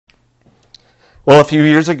Well, a few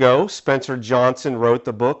years ago, Spencer Johnson wrote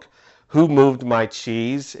the book, Who Moved My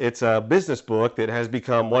Cheese? It's a business book that has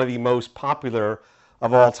become one of the most popular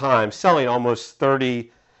of all time, selling almost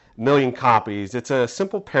 30 million copies. It's a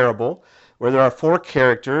simple parable where there are four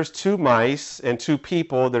characters, two mice and two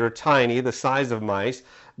people that are tiny, the size of mice.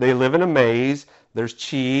 They live in a maze. There's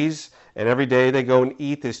cheese, and every day they go and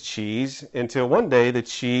eat this cheese until one day the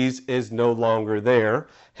cheese is no longer there,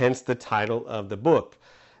 hence the title of the book.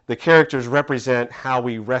 The characters represent how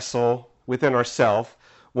we wrestle within ourselves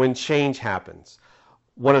when change happens.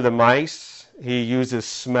 One of the mice, he uses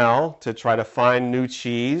smell to try to find new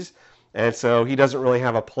cheese, and so he doesn't really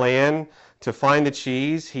have a plan to find the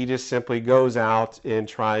cheese. He just simply goes out and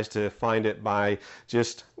tries to find it by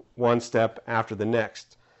just one step after the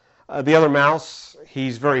next. The other mouse,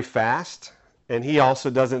 he's very fast, and he also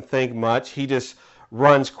doesn't think much. He just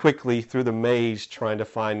runs quickly through the maze trying to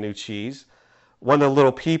find new cheese. One of the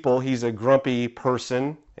little people, he's a grumpy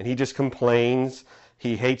person, and he just complains.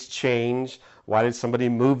 He hates change. Why did somebody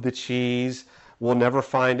move the cheese? We'll never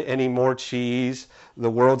find any more cheese. The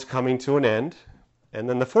world's coming to an end. And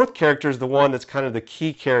then the fourth character is the one that's kind of the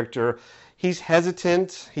key character. He's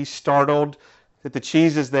hesitant. He's startled that the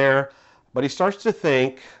cheese is there, but he starts to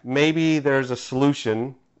think maybe there's a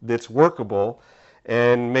solution that's workable,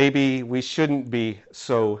 and maybe we shouldn't be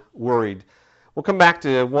so worried. We'll come back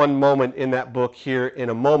to one moment in that book here in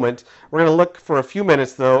a moment. We're going to look for a few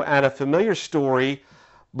minutes, though, at a familiar story,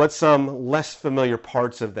 but some less familiar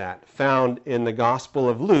parts of that, found in the Gospel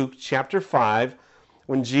of Luke, chapter 5,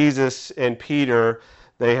 when Jesus and Peter,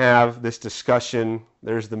 they have this discussion.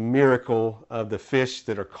 There's the miracle of the fish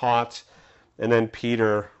that are caught, and then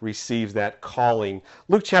Peter receives that calling.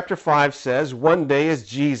 Luke chapter 5 says, One day as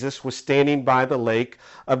Jesus was standing by the lake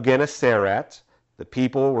of Gennesaret, the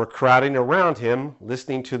people were crowding around him,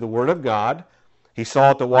 listening to the word of God. He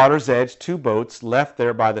saw at the water's edge two boats left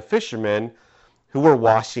there by the fishermen who were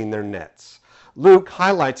washing their nets. Luke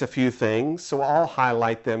highlights a few things, so I'll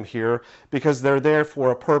highlight them here because they're there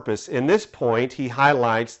for a purpose. In this point, he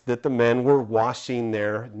highlights that the men were washing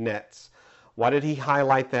their nets. Why did he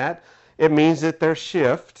highlight that? It means that their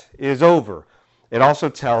shift is over. It also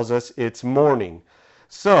tells us it's morning.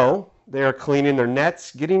 So they are cleaning their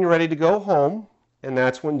nets, getting ready to go home, and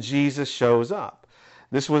that's when Jesus shows up.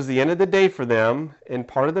 This was the end of the day for them, and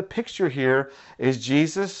part of the picture here is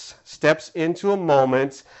Jesus steps into a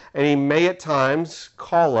moment, and he may at times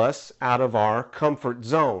call us out of our comfort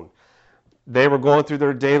zone. They were going through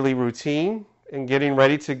their daily routine and getting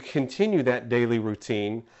ready to continue that daily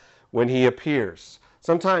routine when he appears.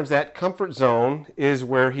 Sometimes that comfort zone is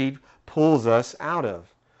where he pulls us out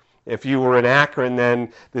of. If you were in Akron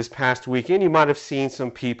then this past weekend, you might have seen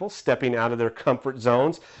some people stepping out of their comfort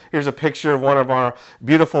zones. Here's a picture of one of our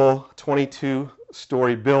beautiful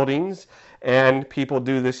 22-story buildings, and people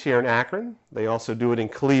do this here in Akron. They also do it in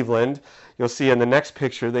Cleveland. You'll see in the next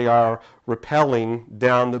picture they are rappelling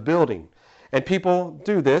down the building. And people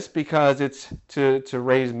do this because it's to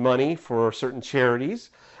raise money for certain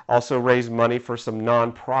charities, also raise money for some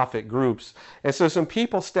nonprofit groups. And so some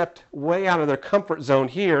people stepped way out of their comfort zone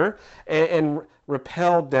here and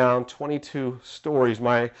rappelled down 22 stories.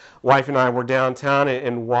 My wife and I were downtown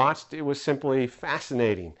and watched. It was simply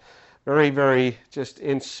fascinating. Very, very just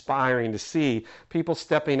inspiring to see people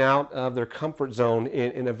stepping out of their comfort zone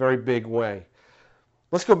in a very big way.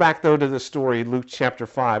 Let's go back, though, to the story, Luke chapter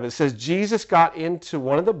 5. It says, Jesus got into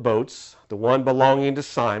one of the boats, the one belonging to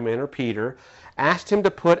Simon or Peter, asked him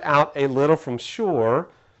to put out a little from shore.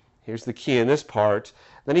 Here's the key in this part.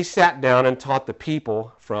 Then he sat down and taught the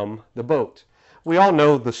people from the boat. We all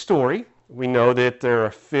know the story. We know that there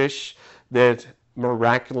are fish that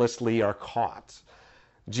miraculously are caught.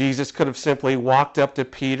 Jesus could have simply walked up to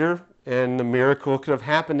Peter, and the miracle could have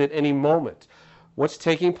happened at any moment. What's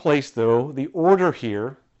taking place, though, the order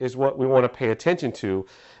here is what we want to pay attention to.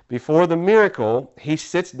 Before the miracle, he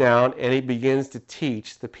sits down and he begins to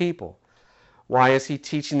teach the people. Why is he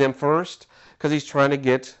teaching them first? Because he's trying to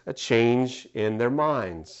get a change in their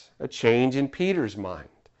minds, a change in Peter's mind.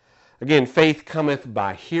 Again, faith cometh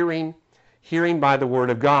by hearing, hearing by the word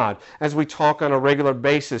of God. As we talk on a regular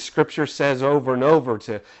basis, Scripture says over and over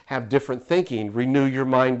to have different thinking, renew your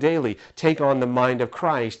mind daily, take on the mind of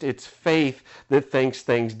Christ. It's faith that thinks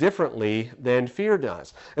things differently than fear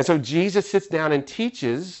does. And so Jesus sits down and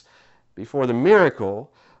teaches before the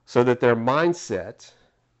miracle so that their mindset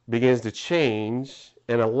begins to change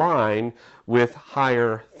and align with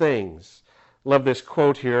higher things. Love this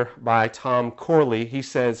quote here by Tom Corley. He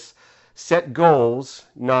says, set goals,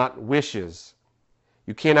 not wishes.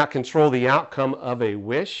 You cannot control the outcome of a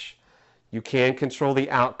wish. You can control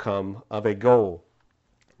the outcome of a goal.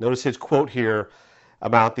 Notice his quote here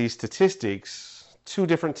about these statistics, two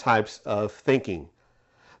different types of thinking.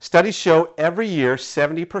 Studies show every year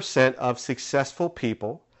 70% of successful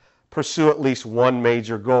people pursue at least one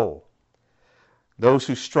major goal. Those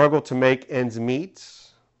who struggle to make ends meet,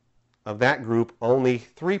 of that group, only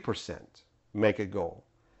 3% make a goal.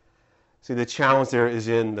 See, the challenge there is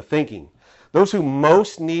in the thinking. Those who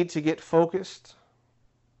most need to get focused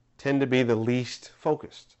tend to be the least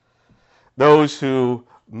focused. Those who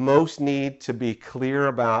most need to be clear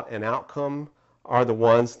about an outcome are the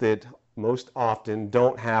ones that most often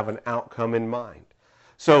don't have an outcome in mind.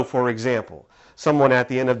 So, for example, someone at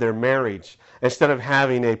the end of their marriage, instead of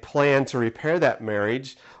having a plan to repair that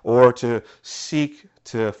marriage or to seek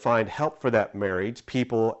to find help for that marriage,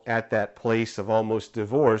 people at that place of almost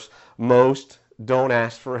divorce, most don't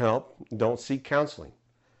ask for help, don't seek counseling.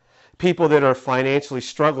 People that are financially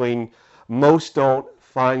struggling, most don't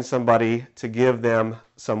find somebody to give them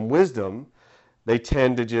some wisdom. They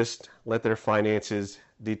tend to just let their finances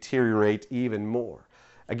deteriorate even more.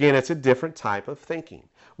 Again, it's a different type of thinking.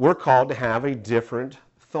 We're called to have a different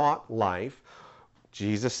thought life.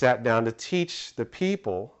 Jesus sat down to teach the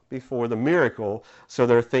people before the miracle so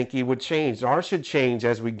their thinking would change. Ours should change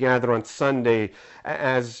as we gather on Sunday,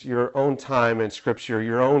 as your own time in Scripture,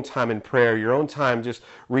 your own time in prayer, your own time just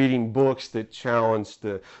reading books that challenge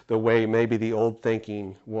the way maybe the old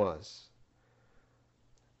thinking was.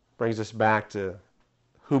 Brings us back to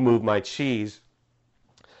who moved my cheese.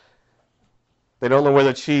 They don't know where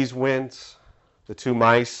the cheese went. The two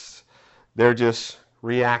mice, they're just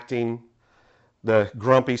reacting. The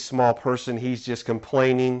grumpy small person, he's just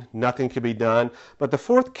complaining. Nothing can be done. But the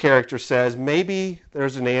fourth character says, maybe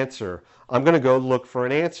there's an answer. I'm going to go look for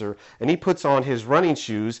an answer. And he puts on his running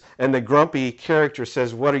shoes, and the grumpy character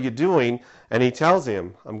says, what are you doing? And he tells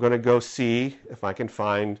him, I'm going to go see if I can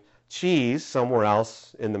find cheese somewhere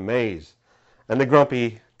else in the maze. And the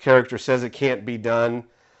grumpy character says it can't be done.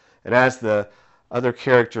 And as the other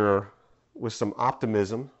character, with some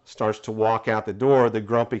optimism, starts to walk out the door, the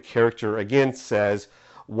grumpy character again says,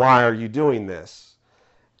 why are you doing this?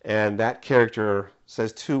 And that character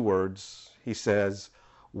says two words. He says,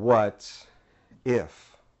 what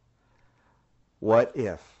if? What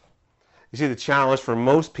if? You see, the challenge for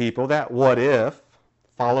most people, that what if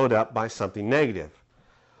followed up by something negative.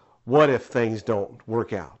 What if things don't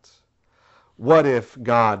work out? What if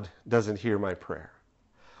God doesn't hear my prayer?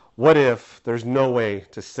 What if there's no way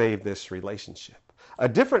to save this relationship? A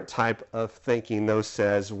different type of thinking, though,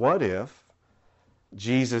 says, what if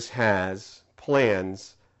Jesus has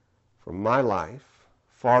plans for my life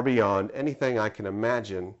far beyond anything I can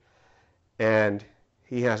imagine, and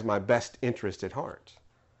he has my best interest at heart?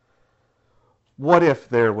 What if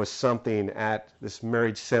there was something at this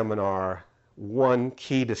marriage seminar, one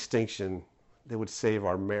key distinction that would save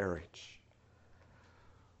our marriage?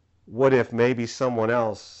 What if maybe someone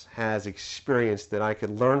else has experience that I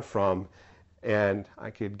could learn from and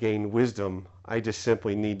I could gain wisdom? I just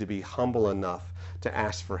simply need to be humble enough to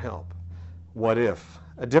ask for help. What if?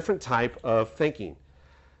 A different type of thinking.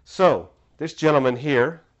 So, this gentleman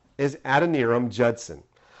here is Adoniram Judson.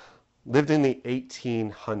 Lived in the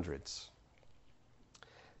 1800s.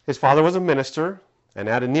 His father was a minister, and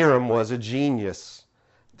Adoniram was a genius.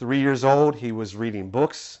 3 years old, he was reading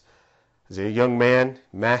books. As a young man,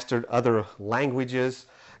 mastered other languages,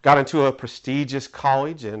 got into a prestigious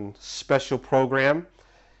college and special program.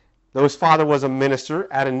 Though his father was a minister,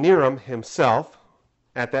 Adoniram himself,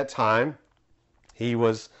 at that time, he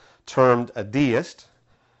was termed a deist.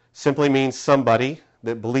 Simply means somebody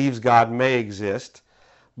that believes God may exist,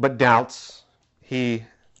 but doubts he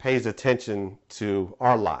pays attention to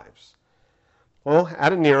our lives. Well,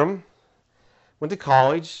 Adoniram went to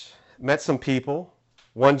college, met some people.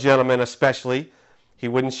 One gentleman especially, he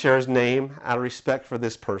wouldn't share his name out of respect for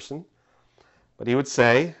this person, but he would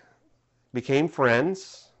say, became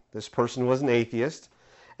friends. This person was an atheist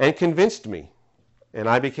and convinced me, and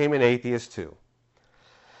I became an atheist too.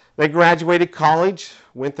 They graduated college,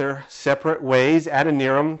 went their separate ways.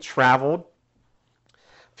 Adoniram traveled.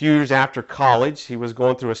 A few years after college, he was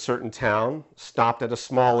going through a certain town, stopped at a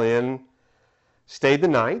small inn, stayed the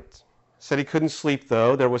night. Said he couldn't sleep,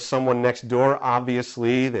 though. There was someone next door,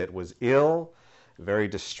 obviously, that was ill, very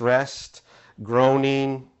distressed,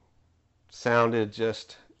 groaning, sounded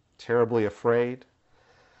just terribly afraid.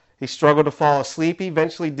 He struggled to fall asleep. He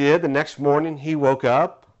eventually did. The next morning, he woke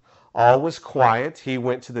up. All was quiet. He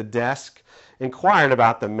went to the desk, inquired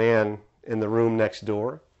about the man in the room next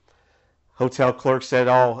door. Hotel clerk said,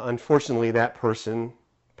 oh, unfortunately, that person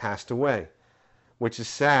passed away, which is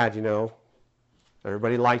sad, you know.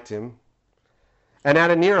 Everybody liked him. And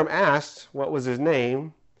Adoniram asked what was his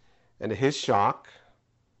name, And to his shock,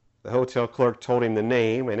 the hotel clerk told him the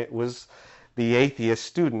name, and it was the atheist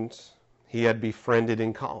student he had befriended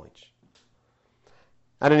in college.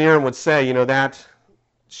 Adoniram would say, that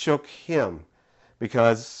shook him,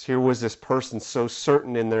 because here was this person so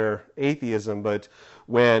certain in their atheism, but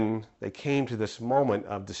when they came to this moment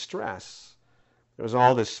of distress, there was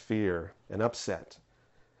all this fear and upset.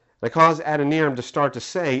 And it caused Adoniram to start to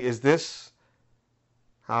say, is this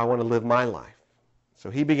how I want to live my life? So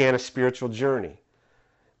he began a spiritual journey.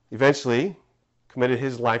 Eventually, committed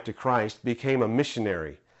his life to Christ, became a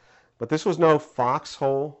missionary. But this was no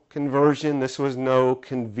foxhole conversion. This was no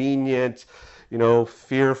convenient,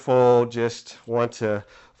 fearful, just want to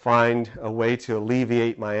find a way to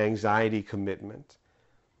alleviate my anxiety commitment.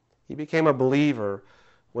 He became a believer,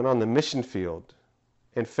 went on the mission field,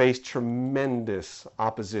 and faced tremendous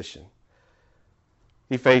opposition.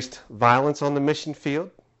 He faced violence on the mission field.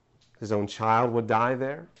 His own child would die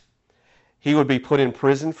there. He would be put in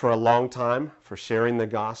prison for a long time for sharing the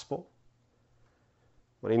gospel.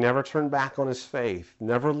 But he never turned back on his faith,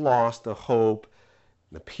 never lost the hope,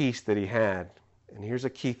 the peace that he had. And here's a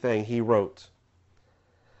key thing he wrote.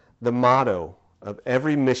 The motto of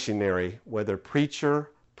every missionary, whether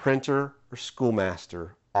preacher, printer, or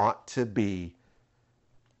schoolmaster, ought to be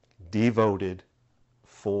devoted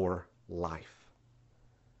for life.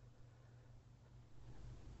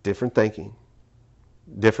 Different thinking,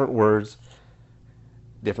 different words,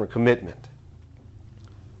 different commitment.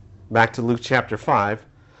 Back to Luke chapter 5.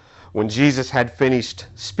 When Jesus had finished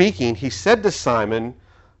speaking, he said to Simon,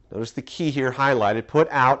 notice the key here highlighted, put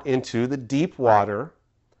out into the deep water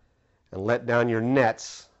and let down your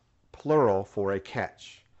nets, plural, for a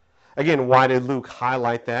catch. Again, why did Luke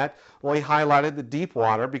highlight that? Well, he highlighted the deep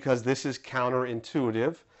water because this is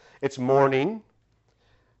counterintuitive. It's morning.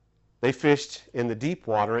 They fished in the deep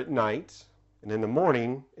water at night, and in the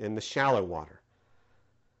morning in the shallow water.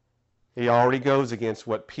 He already goes against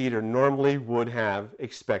what Peter normally would have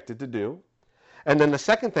expected to do. And then the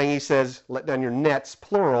second thing he says, let down your nets,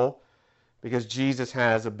 plural, because Jesus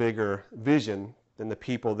has a bigger vision than the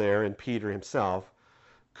people there and Peter himself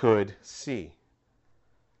could see.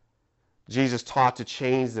 Jesus taught to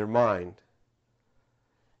change their mind.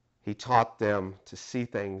 He taught them to see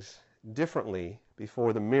things differently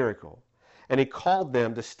before the miracle. And he called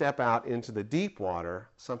them to step out into the deep water,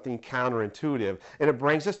 something counterintuitive. And it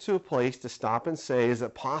brings us to a place to stop and say, is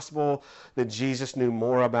it possible that Jesus knew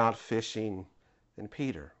more about fishing than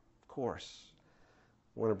Peter? Of course.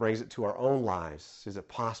 When it brings it to our own lives, is it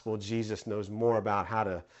possible Jesus knows more about how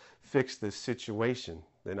to fix this situation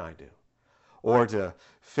than I do? Or to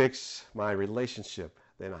fix my relationship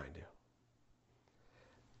than I do?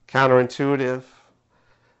 Counterintuitive,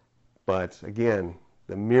 but again,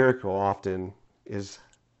 the miracle often is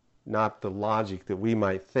not the logic that we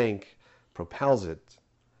might think propels it.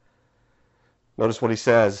 Notice what he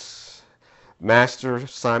says. Master,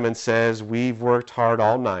 Simon says, we've worked hard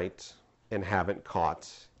all night and haven't caught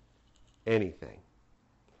anything.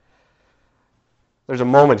 There's a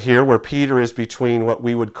moment here where Peter is between what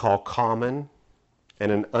we would call common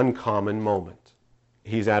and an uncommon moment.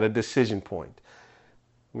 He's at a decision point.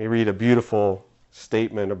 Let me read a beautiful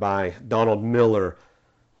statement by Donald Miller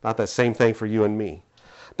about that same thing for you and me.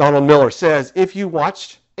 Donald Miller says, if you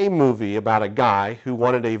watched a movie about a guy who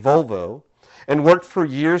wanted a Volvo and worked for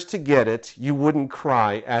years to get it, you wouldn't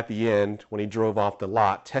cry at the end when he drove off the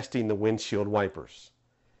lot testing the windshield wipers.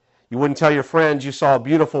 You wouldn't tell your friends you saw a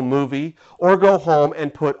beautiful movie or go home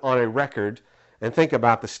and put on a record and think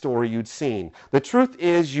about the story you'd seen. The truth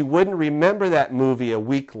is you wouldn't remember that movie a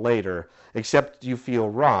week later, except you feel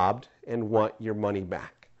robbed and want your money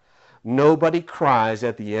back. Nobody cries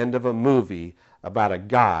at the end of a movie about a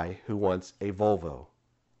guy who wants a Volvo.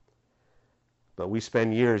 But we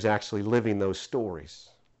spend years actually living those stories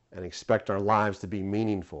and expect our lives to be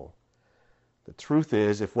meaningful. The truth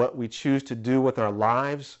is, if what we choose to do with our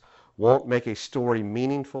lives won't make a story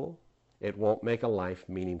meaningful, it won't make a life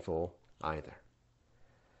meaningful either.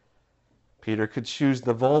 Peter could choose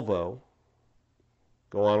the Volvo,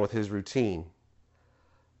 go on with his routine,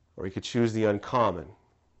 or he could choose the uncommon.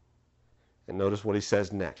 And notice what he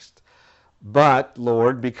says next. But,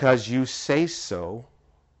 Lord, because you say so,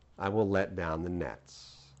 I will let down the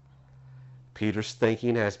nets. Peter's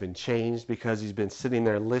thinking has been changed because he's been sitting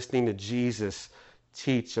there listening to Jesus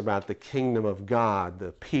teach about the kingdom of God,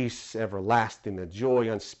 the peace everlasting, the joy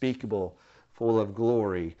unspeakable, full of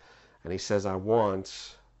glory. And he says, I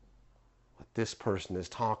want what this person is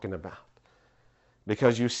talking about.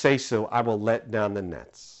 Because you say so, I will let down the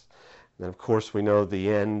nets. And of course we know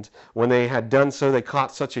the end. When they had done so, they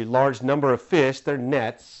caught such a large number of fish, their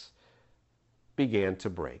nets began to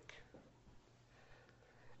break.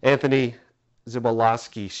 Anthony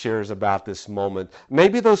Zibolowski shares about this moment.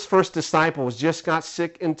 Maybe those first disciples just got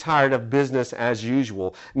sick and tired of business as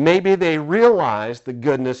usual. Maybe they realized the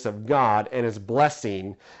goodness of God and His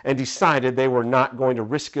blessing and decided they were not going to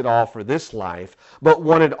risk it all for this life, but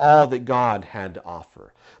wanted all that God had to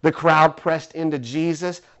offer. The crowd pressed into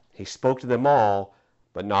Jesus. He spoke to them all,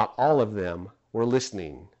 but not all of them were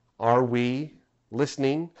listening. Are we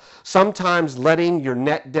listening? Sometimes letting your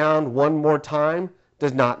net down one more time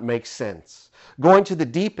does not make sense. Going to the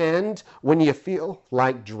deep end when you feel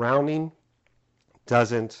like drowning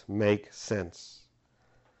doesn't make sense.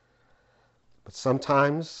 But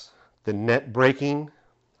sometimes the net breaking,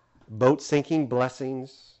 boat sinking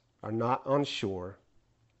blessings are not on shore.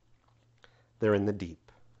 They're in the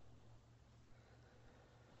deep.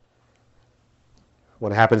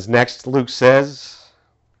 What happens next, Luke says,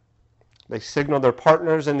 they signaled their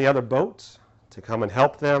partners in the other boats to come and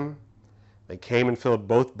help them. They came and filled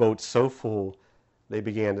both boats so full they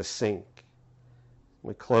began to sink.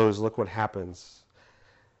 We close, look what happens.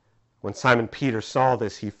 When Simon Peter saw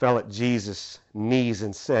this, he fell at Jesus' knees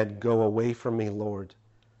and said, "Go away from me, Lord.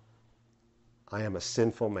 I am a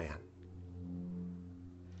sinful man."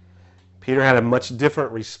 Peter had a much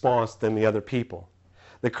different response than the other people.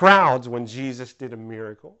 The crowds, when Jesus did a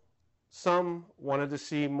miracle, some wanted to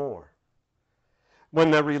see more. When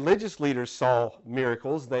the religious leaders saw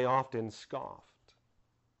miracles, they often scoffed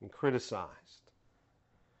and criticized.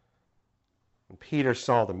 When Peter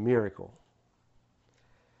saw the miracle,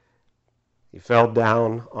 he fell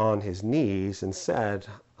down on his knees and said,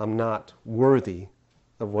 "I'm not worthy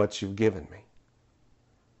of what you've given me."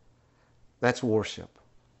 That's worship.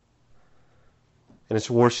 And it's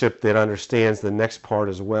worship that understands the next part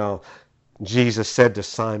as well. Jesus said to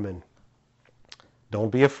Simon,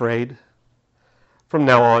 "Don't be afraid. From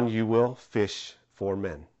now on, you will fish for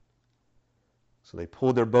men." So they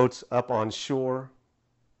pulled their boats up on shore.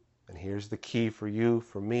 And here's the key for you,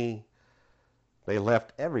 for me. They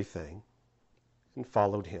left everything and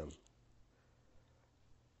followed him.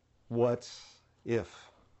 What if?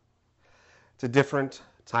 It's a different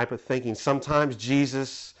type of thinking. Sometimes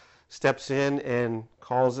Jesus steps in and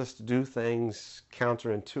calls us to do things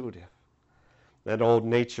counterintuitive. That old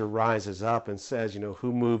nature rises up and says,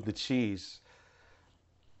 who moved the cheese?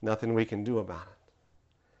 Nothing we can do about it.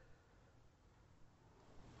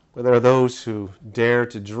 But there are those who dare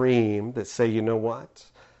to dream that say, you know what?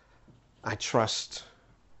 I trust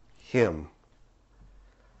him.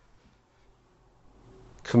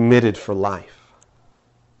 Committed for life.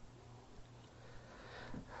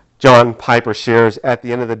 John Piper shares, at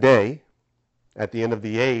the end of the day, at the end of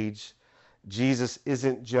the age, Jesus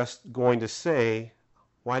isn't just going to say,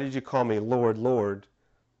 "Why did you call me Lord, Lord,"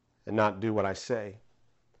 and not do what I say?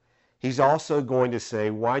 He's also going to say,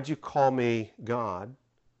 "Why'd you call me God?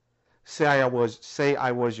 Say I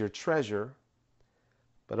was your treasure,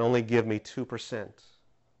 but only give me 2%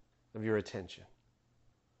 of your attention."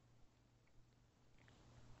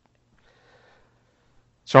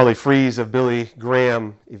 Charlie Fries of Billy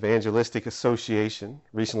Graham Evangelistic Association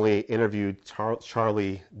recently interviewed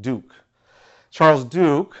Charlie Duke. Charles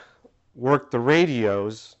Duke worked the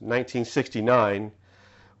radios in 1969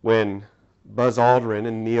 when Buzz Aldrin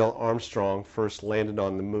and Neil Armstrong first landed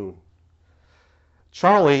on the moon.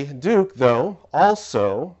 Charlie Duke, though,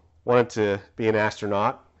 also wanted to be an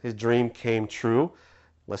astronaut. His dream came true.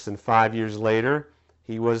 Less than 5 years later,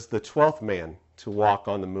 he was the 12th man to walk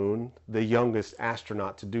on the moon, the youngest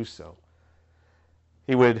astronaut to do so.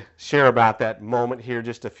 He would share about that moment here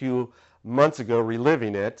just a few months ago,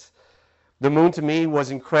 reliving it. "The moon to me was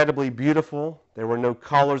incredibly beautiful. There were no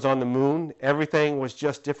colors on the moon. Everything was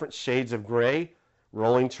just different shades of gray,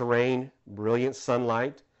 rolling terrain, brilliant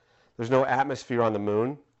sunlight. There's no atmosphere on the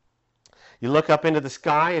moon. You look up into the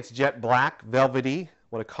sky, it's jet black, velvety.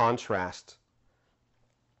 What a contrast."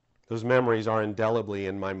 Those memories are indelibly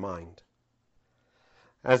in my mind.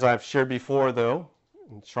 As I've shared before, though,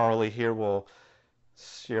 and Charlie here will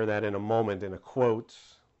share that in a moment in a quote,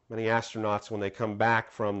 many astronauts, when they come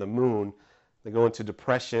back from the moon, they go into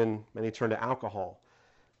depression, many turn to alcohol.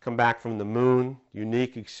 Come back from the moon,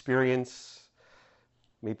 unique experience,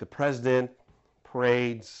 meet the president,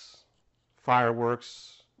 parades,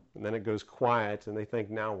 fireworks, and then it goes quiet and they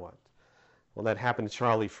think, now what? Well, that happened to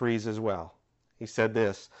Charlie Fries as well. He said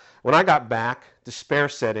this, "When I got back, despair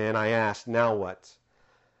set in. I asked, now what?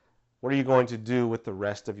 What are you going to do with the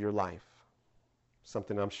rest of your life?"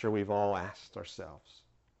 Something I'm sure we've all asked ourselves.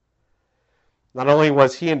 Not only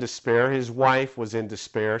was he in despair, his wife was in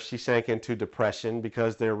despair. She sank into depression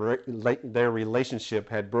because their relationship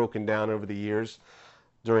had broken down over the years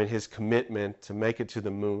during his commitment to make it to the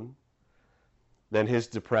moon. then his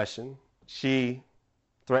depression. She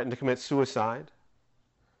threatened to commit suicide.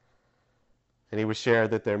 And he would share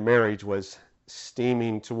that their marriage was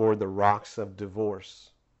steaming toward the rocks of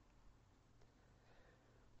divorce.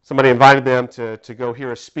 Somebody invited them to go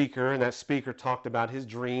hear a speaker, and that speaker talked about his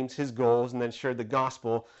dreams, his goals, and then shared the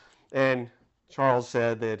gospel. And Charles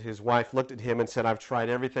said that his wife looked at him and said, "I've tried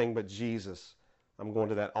everything but Jesus. I'm going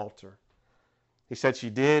to that altar." He said she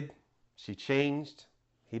did. She changed.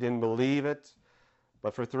 He didn't believe it.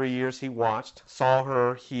 But for 3 years he watched, saw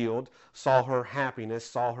her healed, saw her happiness,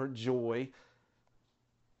 saw her joy.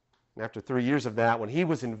 And after 3 years of that, when he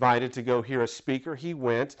was invited to go hear a speaker, he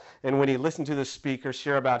went. And when he listened to the speaker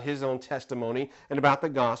share about his own testimony and about the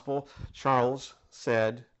gospel, Charles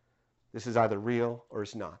said, "This is either real or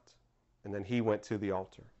it's not." And then he went to the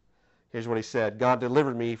altar. Here's what he said: "God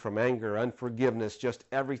delivered me from anger, unforgiveness, just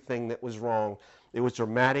everything that was wrong. It was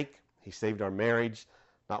dramatic. He saved our marriage.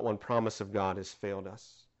 Not one promise of God has failed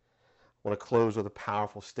us." I want to close with a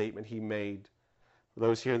powerful statement he made. For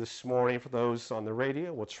those here this morning, for those on the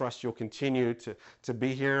radio, we'll trust you'll continue to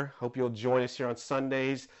be here. Hope you'll join us here on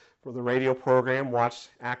Sundays for the radio program. Watch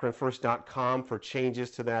akronfirst.com for changes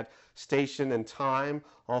to that station and time.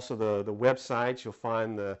 Also the website, you'll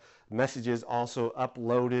find the messages also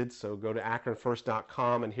uploaded. So go to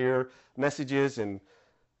akronfirst.com and hear messages and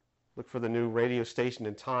look for the new radio station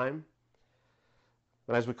and time.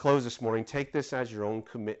 But as we close this morning, take this as your own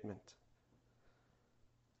commitment.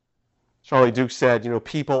 Charlie Duke said,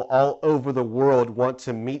 people all over the world want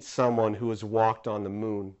to meet someone who has walked on the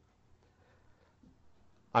moon.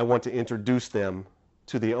 I want to introduce them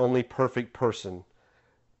to the only perfect person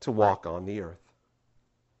to walk on the earth.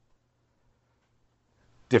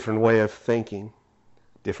 Different way of thinking,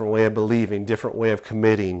 different way of believing, different way of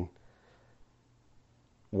committing.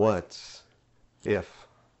 What if